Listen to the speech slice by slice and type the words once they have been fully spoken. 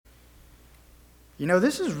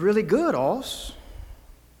This is really good, Alls.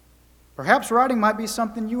 Perhaps writing might be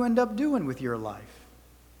something you end up doing with your life.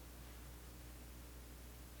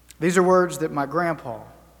 These are words that my grandpa,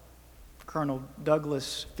 Colonel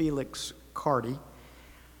Douglas Felix Carty,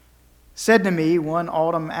 said to me one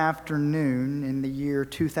autumn afternoon in the year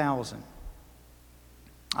 2000.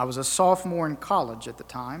 I was a sophomore in college at the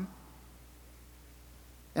time,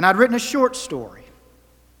 and I'd written a short story,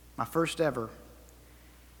 my first ever.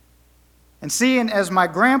 And seeing as my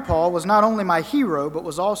grandpa was not only my hero, but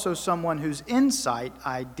was also someone whose insight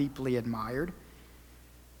I deeply admired,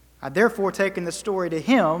 I'd therefore taken the story to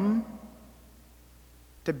him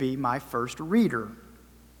to be my first reader.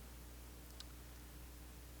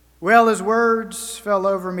 Well, his words fell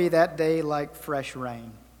over me that day like fresh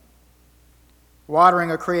rain, watering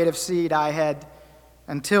a creative seed I had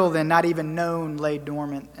until then not even known lay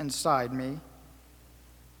dormant inside me.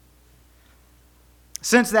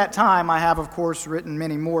 Since that time, I have, of course, written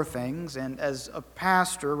many more things, and as a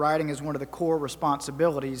pastor, writing is one of the core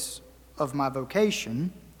responsibilities of my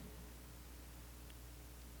vocation.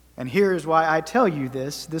 And here is why I tell you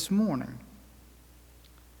this morning.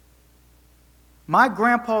 My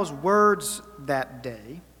grandpa's words that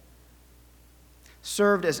day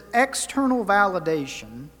served as external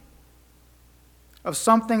validation of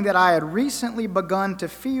something that I had recently begun to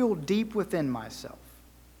feel deep within myself.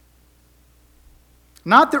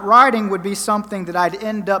 Not that writing would be something that I'd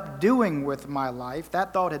end up doing with my life.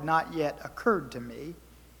 That thought had not yet occurred to me.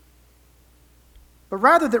 But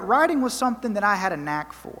rather that writing was something that I had a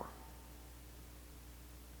knack for,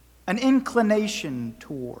 an inclination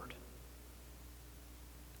toward,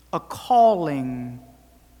 a calling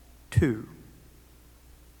to.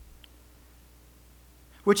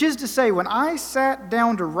 Which is to say, when I sat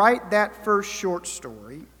down to write that first short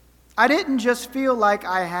story, I didn't just feel like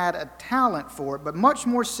I had a talent for it, but much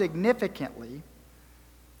more significantly,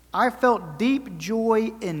 I felt deep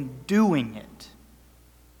joy in doing it.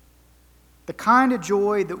 The kind of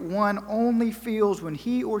joy that one only feels when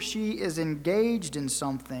he or she is engaged in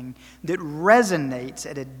something that resonates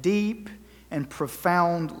at a deep and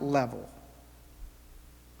profound level.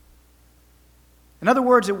 In other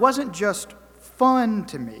words, it wasn't just fun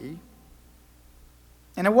to me,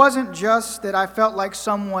 and it wasn't just that I felt like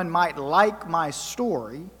someone might like my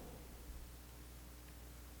story.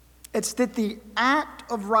 It's that the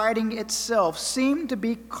act of writing itself seemed to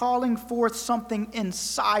be calling forth something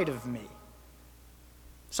inside of me,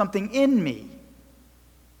 something in me.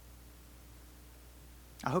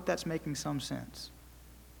 I hope that's making some sense.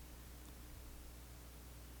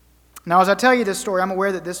 Now, as I tell you this story, I'm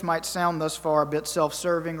aware that this might sound thus far a bit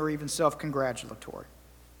self-serving or even self-congratulatory.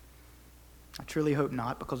 I truly hope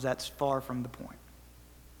not, because that's far from the point.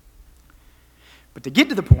 But to get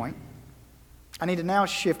to the point, I need to now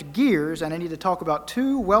shift gears, and I need to talk about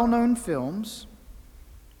two well-known films,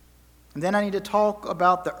 and then I need to talk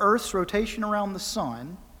about the Earth's rotation around the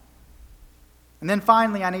sun, and then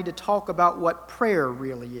finally I need to talk about what prayer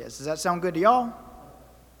really is. Does that sound good to y'all?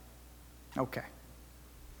 Okay.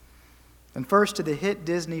 Then first to the hit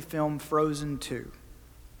Disney film Frozen 2.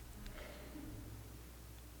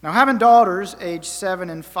 Now, having daughters aged 7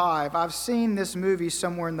 and 5, I've seen this movie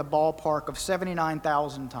somewhere in the ballpark of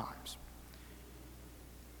 79,000 times.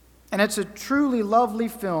 And it's a truly lovely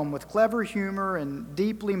film with clever humor and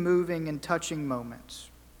deeply moving and touching moments.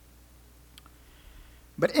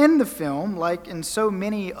 But in the film, like in so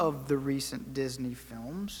many of the recent Disney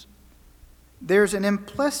films, there's an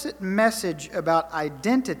implicit message about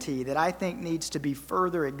identity that I think needs to be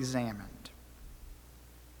further examined.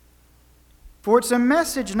 For it's a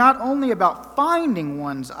message not only about finding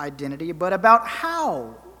one's identity, but about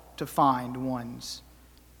how to find one's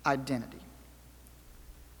identity.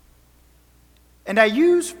 And I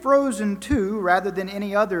use Frozen 2 rather than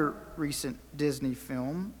any other recent Disney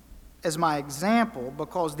film as my example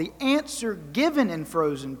because the answer given in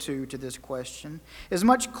Frozen 2 to this question is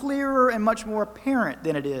much clearer and much more apparent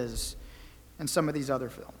than it is in some of these other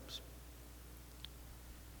films.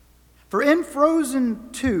 For in Frozen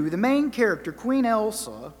 2, the main character, Queen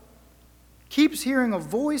Elsa, keeps hearing a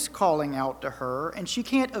voice calling out to her, and she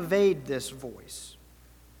can't evade this voice.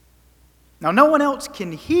 Now, no one else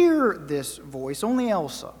can hear this voice, only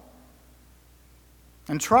Elsa.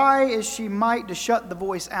 And try as she might to shut the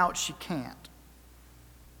voice out, she can't.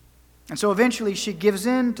 And so eventually she gives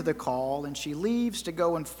in to the call, and she leaves to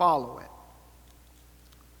go and follow it.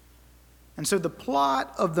 And so the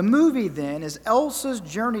plot of the movie then is Elsa's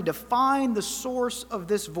journey to find the source of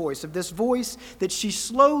this voice that she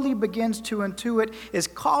slowly begins to intuit is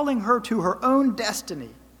calling her to her own destiny,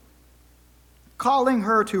 calling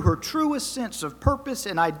her to her truest sense of purpose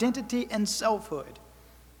and identity and selfhood.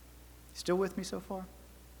 Still with me so far?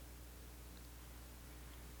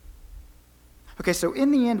 Okay, so in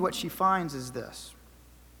the end, what she finds is this.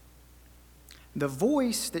 The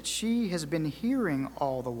voice that she has been hearing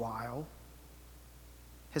all the while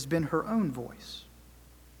has been her own voice.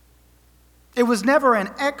 It was never an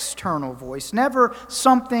external voice, never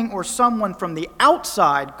something or someone from the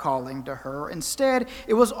outside calling to her. Instead,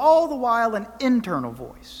 it was all the while an internal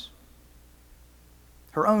voice,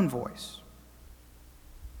 her own voice.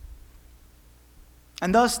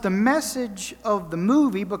 And thus, the message of the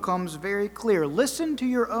movie becomes very clear. Listen to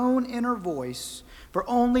your own inner voice, for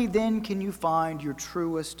only then can you find your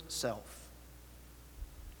truest self.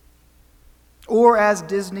 Or as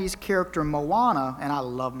Disney's character Moana, and I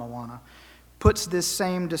love Moana, puts this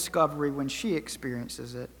same discovery when she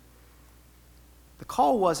experiences it. The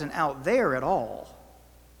call wasn't out there at all.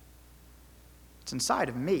 It's inside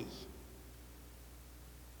of me.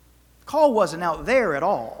 The call wasn't out there at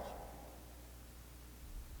all.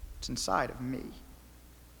 It's inside of me.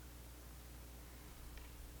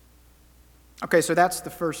 Okay, so that's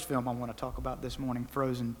the first film I want to talk about this morning,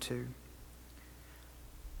 Frozen 2.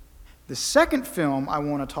 The second film I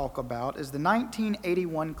want to talk about is the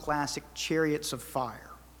 1981 classic Chariots of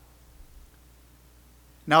Fire.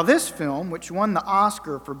 Now, this film, which won the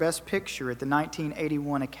Oscar for Best Picture at the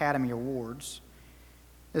 1981 Academy Awards,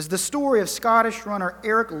 is the story of Scottish runner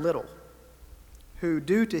Eric Liddell, who,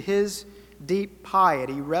 due to his deep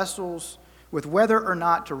piety, wrestles with whether or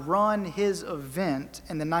not to run his event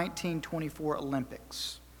in the 1924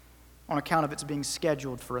 Olympics on account of its being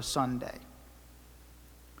scheduled for a Sunday.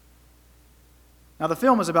 Now, the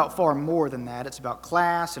film is about far more than that. It's about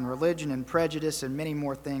class and religion and prejudice and many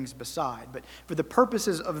more things beside. But for the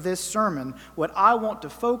purposes of this sermon, what I want to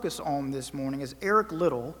focus on this morning is Eric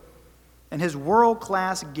Liddell and his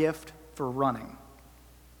world-class gift for running.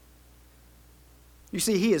 You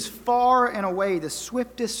see, he is far and away the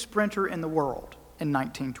swiftest sprinter in the world in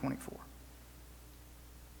 1924.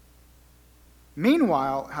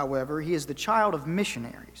 Meanwhile, however, he is the child of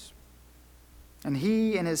missionaries. And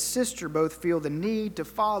he and his sister both feel the need to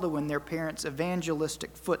follow in their parents'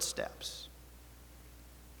 evangelistic footsteps.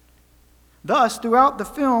 Thus, throughout the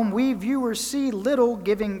film, we viewers see Liddell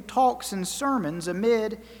giving talks and sermons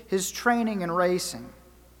amid his training and racing.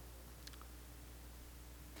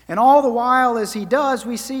 And all the while, as he does,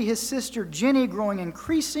 we see his sister Jenny growing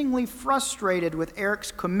increasingly frustrated with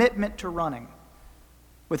Eric's commitment to running,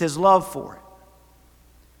 with his love for it.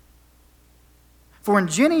 For in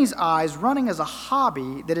Jenny's eyes, running is a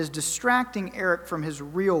hobby that is distracting Eric from his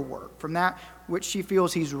real work, from that which she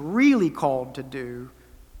feels he's really called to do,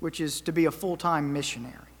 which is to be a full-time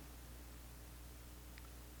missionary.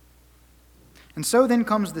 And so then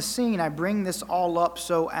comes the scene I bring this all up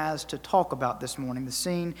so as to talk about this morning, the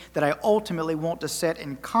scene that I ultimately want to set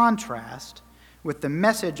in contrast with the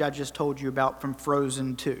message I just told you about from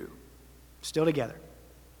Frozen 2. Still together.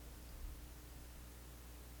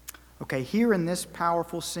 Okay, here in this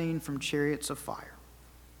powerful scene from Chariots of Fire,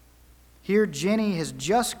 here Jenny has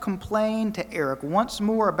just complained to Eric once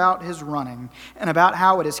more about his running and about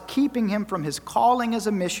how it is keeping him from his calling as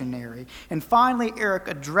a missionary. And finally, Eric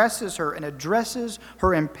addresses her and addresses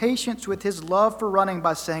her impatience with his love for running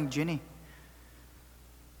by saying, Jenny,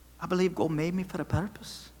 I believe God made me for a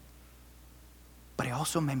purpose, but He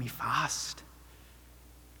also made me fast.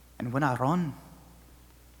 And when I run,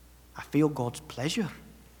 I feel God's pleasure.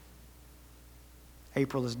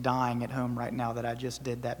 April is dying at home right now that I just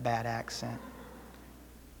did that bad accent.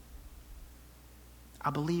 I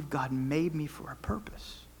believe God made me for a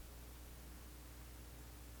purpose.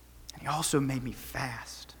 And He also made me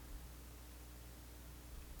fast.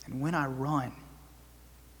 And when I run,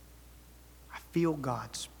 I feel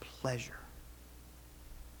God's pleasure.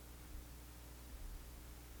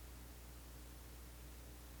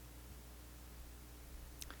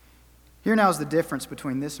 Here now is the difference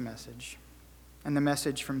between this message and the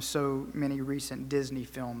message from so many recent Disney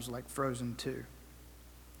films like Frozen 2.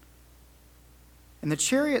 In the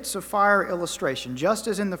Chariots of Fire illustration, just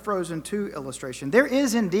as in the Frozen 2 illustration, there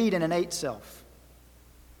is indeed an innate self.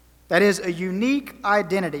 That is a unique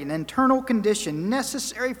identity, an internal condition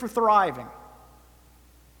necessary for thriving.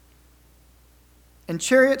 In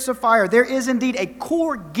Chariots of Fire, there is indeed a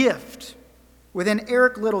core gift within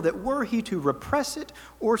Eric Liddell that were he to repress it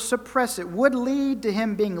or suppress it would lead to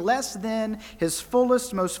him being less than his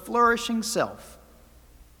fullest, most flourishing self.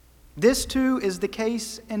 This too is the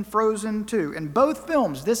case in Frozen 2. In both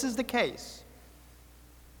films, this is the case.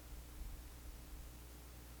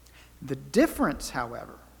 The difference,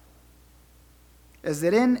 however, is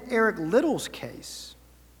that in Eric Liddell's case,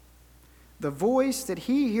 the voice that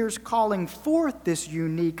he hears calling forth this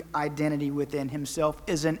unique identity within himself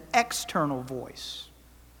is an external voice.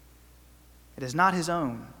 It is not his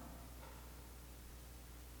own.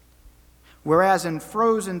 Whereas in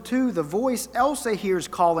Frozen 2, the voice Elsa hears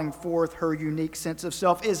calling forth her unique sense of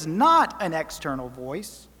self is not an external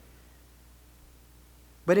voice,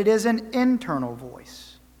 but it is an internal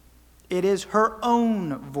voice. It is her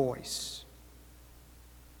own voice.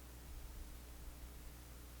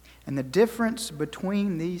 And the difference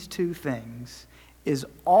between these two things is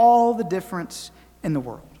all the difference in the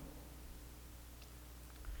world.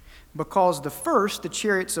 Because the first, the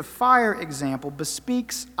Chariots of Fire example,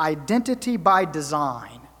 bespeaks identity by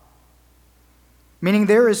design, meaning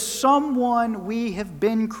there is someone we have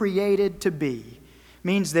been created to be,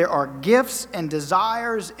 means there are gifts and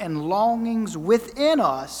desires and longings within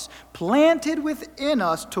us, planted within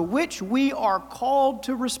us, to which we are called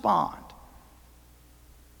to respond.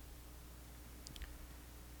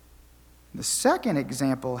 The second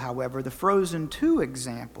example, however, the Frozen 2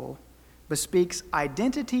 example, bespeaks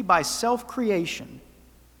identity by self-creation,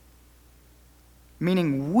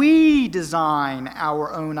 meaning we design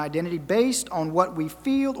our own identity based on what we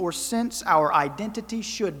feel or sense our identity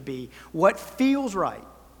should be, what feels right.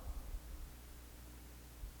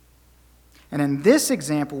 And in this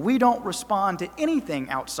example, we don't respond to anything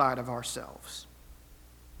outside of ourselves.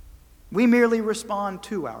 We merely respond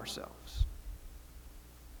to ourselves.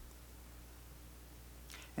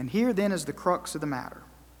 And here then is the crux of the matter.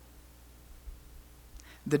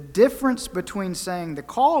 The difference between saying the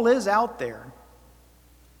call is out there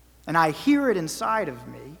and I hear it inside of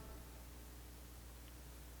me,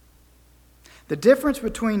 the difference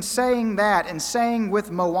between saying that and saying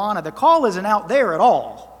with Moana, the call isn't out there at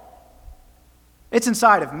all. It's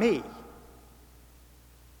inside of me.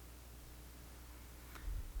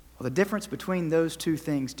 Well, the difference between those two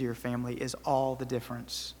things, dear family, is all the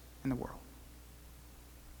difference in the world.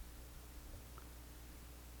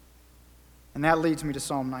 And that leads me to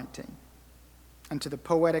Psalm 19 and to the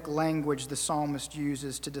poetic language the psalmist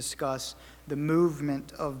uses to discuss the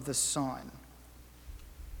movement of the sun.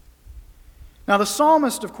 Now, the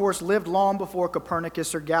psalmist, of course, lived long before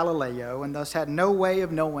Copernicus or Galileo, and thus had no way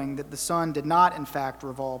of knowing that the sun did not, in fact,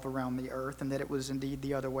 revolve around the earth, and that it was indeed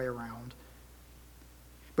the other way around.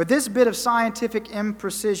 But this bit of scientific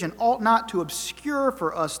imprecision ought not to obscure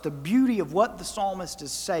for us the beauty of what the psalmist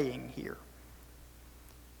is saying here.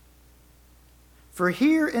 For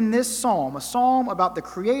here in this psalm, a psalm about the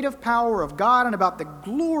creative power of God and about the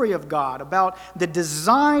glory of God, about the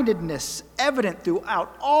designedness evident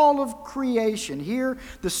throughout all of creation, here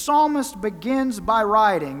the psalmist begins by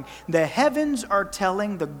writing, "The heavens are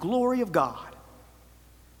telling the glory of God.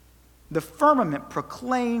 The firmament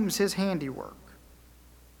proclaims his handiwork.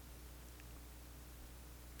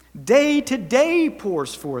 Day to day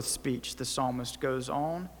pours forth speech," the psalmist goes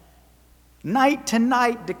on. "Night to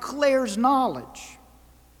night declares knowledge."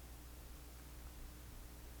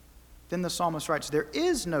 Then the psalmist writes, "There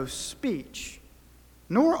is no speech,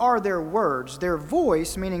 nor are there words. Their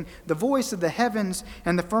voice," meaning the voice of the heavens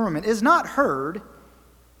and the firmament, "is not heard,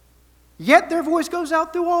 yet their voice goes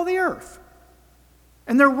out through all the earth,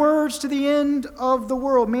 and their words to the end of the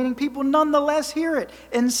world," meaning people nonetheless hear it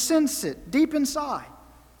and sense it deep inside.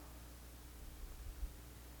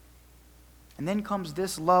 And then comes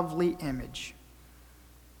this lovely image.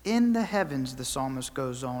 "In the heavens," the psalmist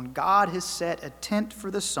goes on, "God has set a tent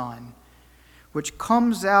for the sun, which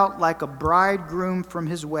comes out like a bridegroom from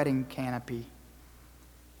his wedding canopy,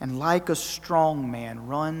 and like a strong man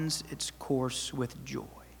runs its course with joy."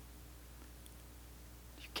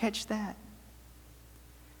 Do you catch that?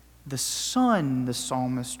 The sun, the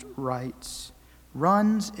psalmist writes,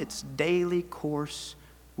 runs its daily course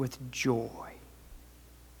with joy.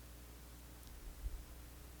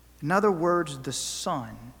 In other words, the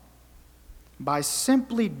sun, by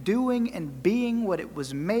simply doing and being what it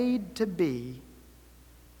was made to be,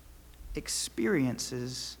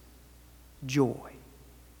 experiences joy.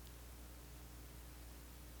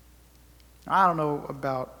 I don't know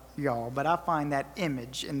about y'all, but I find that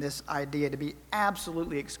image and this idea to be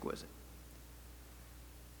absolutely exquisite.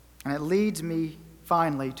 And it leads me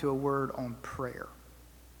finally to a word on prayer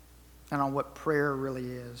and on what prayer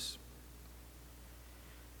really is.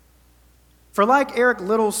 For like Eric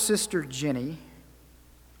Liddell's sister Jenny,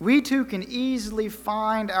 we too can easily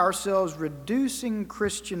find ourselves reducing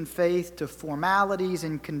Christian faith to formalities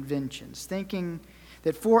and conventions, thinking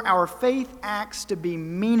that for our faith acts to be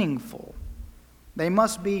meaningful, they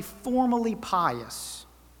must be formally pious.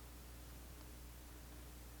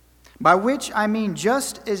 By which I mean,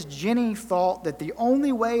 just as Jenny thought that the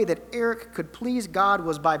only way that Eric could please God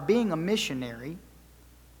was by being a missionary,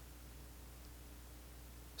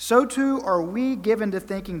 so too are we given to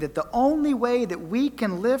thinking that the only way that we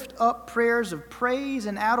can lift up prayers of praise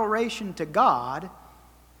and adoration to God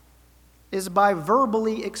is by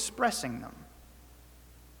verbally expressing them.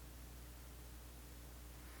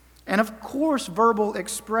 And of course, verbal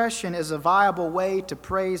expression is a viable way to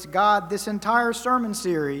praise God. This entire sermon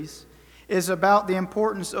series is about the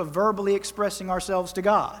importance of verbally expressing ourselves to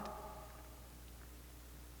God.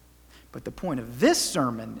 But the point of this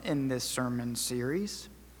sermon in this sermon series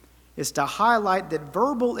is to highlight that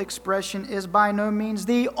verbal expression is by no means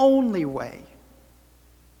the only way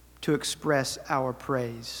to express our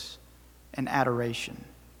praise and adoration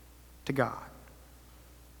to God.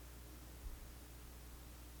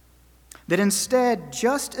 That instead,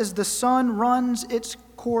 just as the sun runs its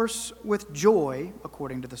course with joy,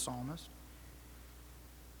 according to the psalmist,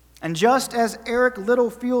 and just as Eric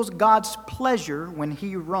Liddell feels God's pleasure when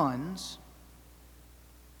he runs,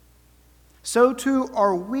 so too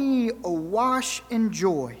are we awash in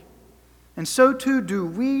joy, and so too do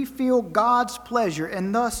we feel God's pleasure,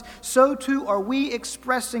 and thus so too are we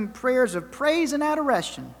expressing prayers of praise and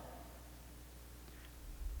adoration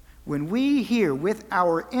when we hear with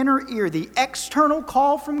our inner ear the external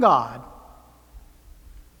call from God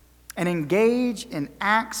and engage in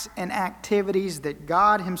acts and activities that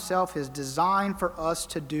God Himself has designed for us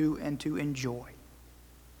to do and to enjoy.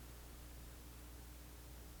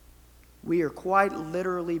 We are quite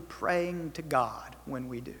literally praying to God when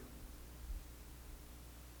we do.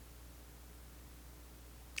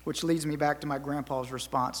 Which leads me back to my grandpa's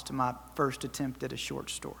response to my first attempt at a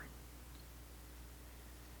short story.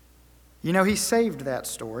 You know, he saved that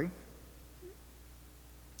story.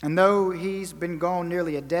 And though he's been gone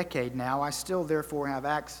nearly a decade now, I still therefore have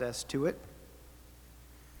access to it.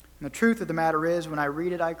 And the truth of the matter is, when I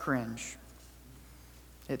read it, I cringe.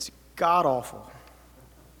 It's god-awful.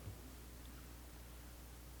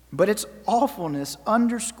 But its awfulness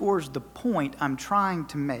underscores the point I'm trying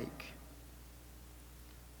to make,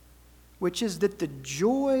 which is that the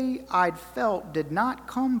joy I'd felt did not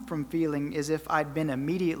come from feeling as if I'd been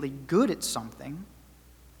immediately good at something.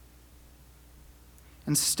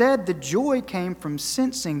 Instead, the joy came from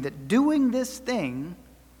sensing that doing this thing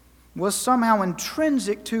was somehow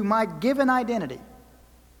intrinsic to my given identity,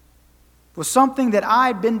 was something that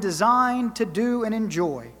I'd been designed to do and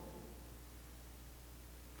enjoy,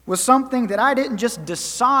 was something that I didn't just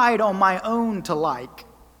decide on my own to like,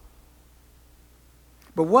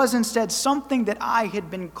 but was instead something that I had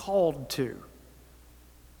been called to,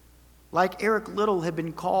 like Eric Liddell had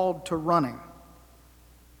been called to running.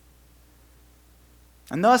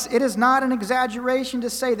 And thus, it is not an exaggeration to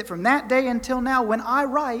say that from that day until now, when I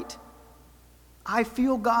write, I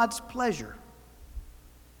feel God's pleasure.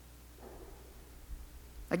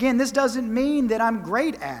 Again, this doesn't mean that I'm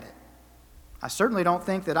great at it. I certainly don't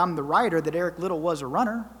think that I'm the writer that Eric Liddell was a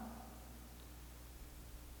runner.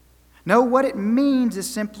 No, what it means is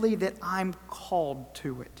simply that I'm called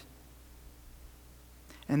to it.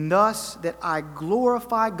 And thus that I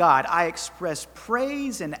glorify God. I express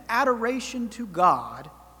praise and adoration to God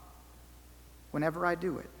whenever I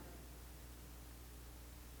do it.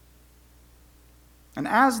 And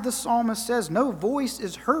as the psalmist says, no voice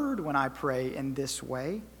is heard when I pray in this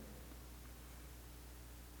way.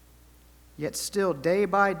 Yet still, day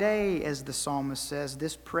by day, as the psalmist says,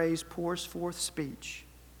 this praise pours forth speech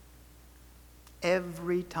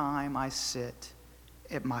every time I sit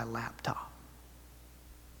at my laptop.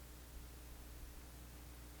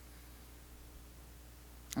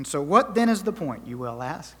 And so what then is the point, you will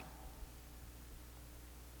ask?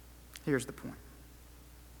 Here's the point.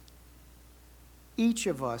 Each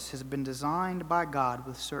of us has been designed by God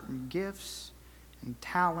with certain gifts and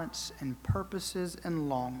talents and purposes and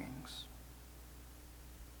longings,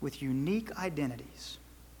 with unique identities.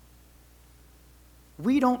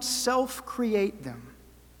 We don't self-create them.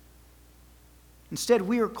 Instead,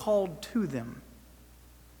 we are called to them.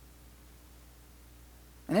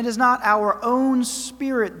 And it is not our own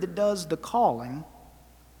spirit that does the calling.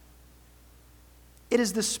 It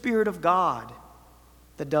is the Spirit of God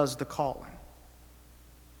that does the calling.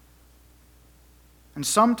 And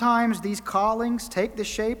sometimes these callings take the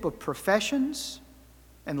shape of professions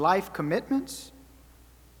and life commitments.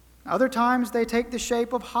 Other times they take the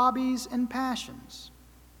shape of hobbies and passions.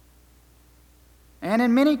 And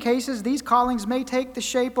in many cases, these callings may take the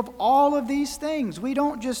shape of all of these things. We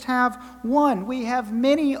don't just have one. We have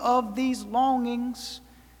many of these longings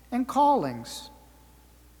and callings.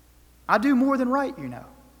 I do more than write, you know.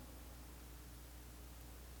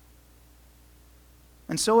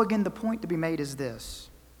 And so again, the point to be made is this.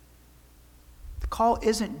 The call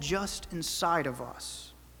isn't just inside of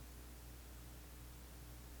us.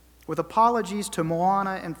 With apologies to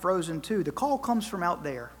Moana and Frozen 2, the call comes from out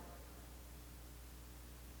there.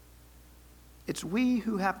 It's we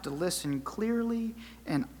who have to listen clearly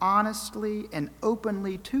and honestly and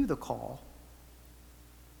openly to the call.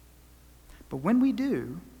 But when we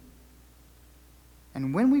do,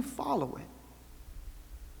 and when we follow it,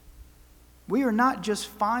 we are not just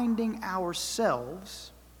finding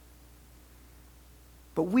ourselves,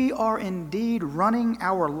 but we are indeed running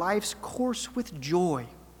our life's course with joy,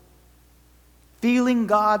 feeling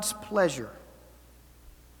God's pleasure,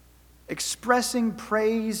 expressing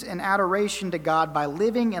praise and adoration to God by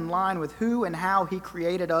living in line with who and how He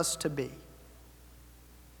created us to be.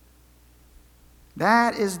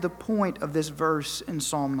 That is the point of this verse in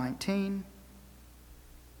Psalm 19.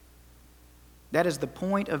 That is the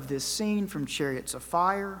point of this scene from Chariots of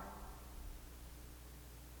Fire.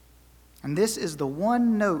 And this is the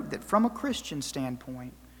one note that, from a Christian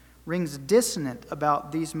standpoint, rings dissonant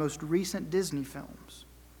about these most recent Disney films.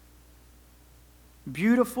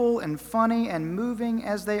 Beautiful and funny and moving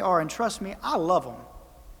as they are, and trust me, I love them.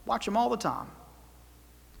 Watch them all the time.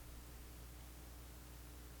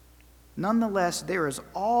 Nonetheless, there is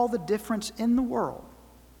all the difference in the world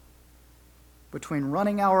between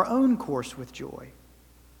running our own course with joy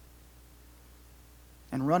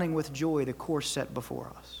and running with joy the course set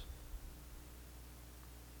before us.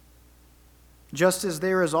 Just as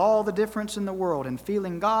there is all the difference in the world in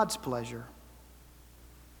feeling God's pleasure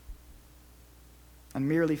and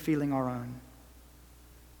merely feeling our own.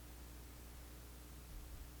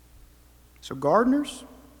 So gardeners,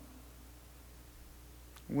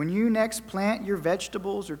 when you next plant your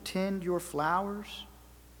vegetables or tend your flowers,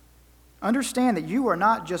 understand that you are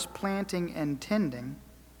not just planting and tending.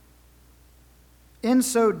 In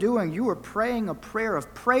so doing, you are praying a prayer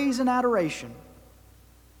of praise and adoration.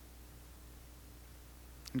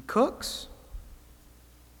 And cooks,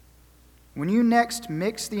 when you next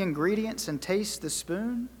mix the ingredients and taste the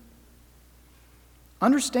spoon,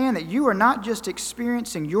 understand that you are not just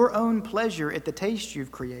experiencing your own pleasure at the taste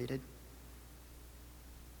you've created.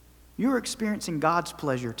 You're experiencing God's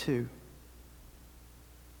pleasure too.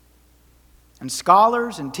 And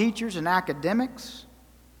scholars and teachers and academics,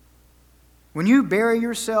 when you bury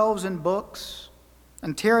yourselves in books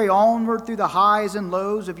and tarry onward through the highs and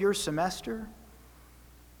lows of your semester,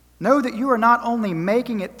 know that you are not only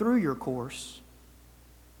making it through your course,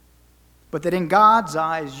 but that in God's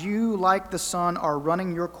eyes, you, like the sun, are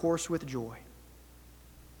running your course with joy,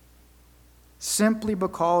 simply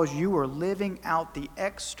because you are living out the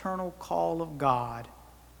external call of God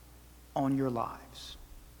on your lives.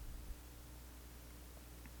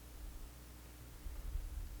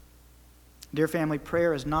 Dear family,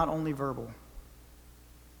 prayer is not only verbal,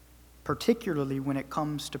 particularly when it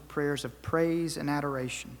comes to prayers of praise and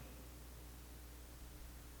adoration.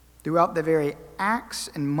 Throughout the very acts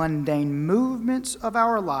and mundane movements of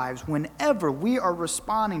our lives, whenever we are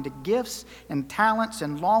responding to gifts and talents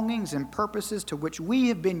and longings and purposes to which we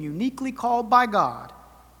have been uniquely called by God,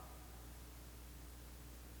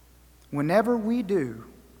 whenever we do,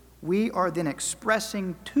 we are then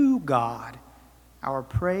expressing to God our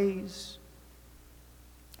praise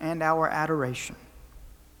and our adoration.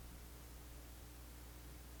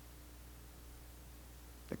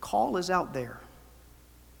 The call is out there.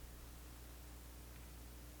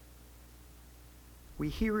 We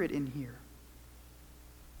hear it in here.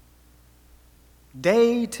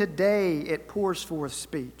 Day to day it pours forth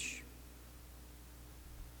speech.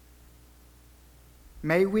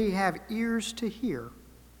 May we have ears to hear.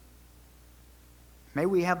 May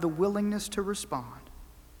we have the willingness to respond.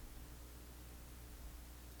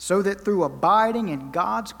 So that through abiding in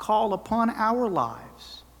God's call upon our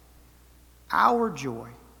lives, our joy,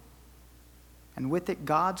 and with it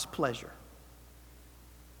God's pleasure,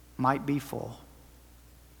 might be full.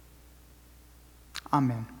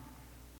 Amen.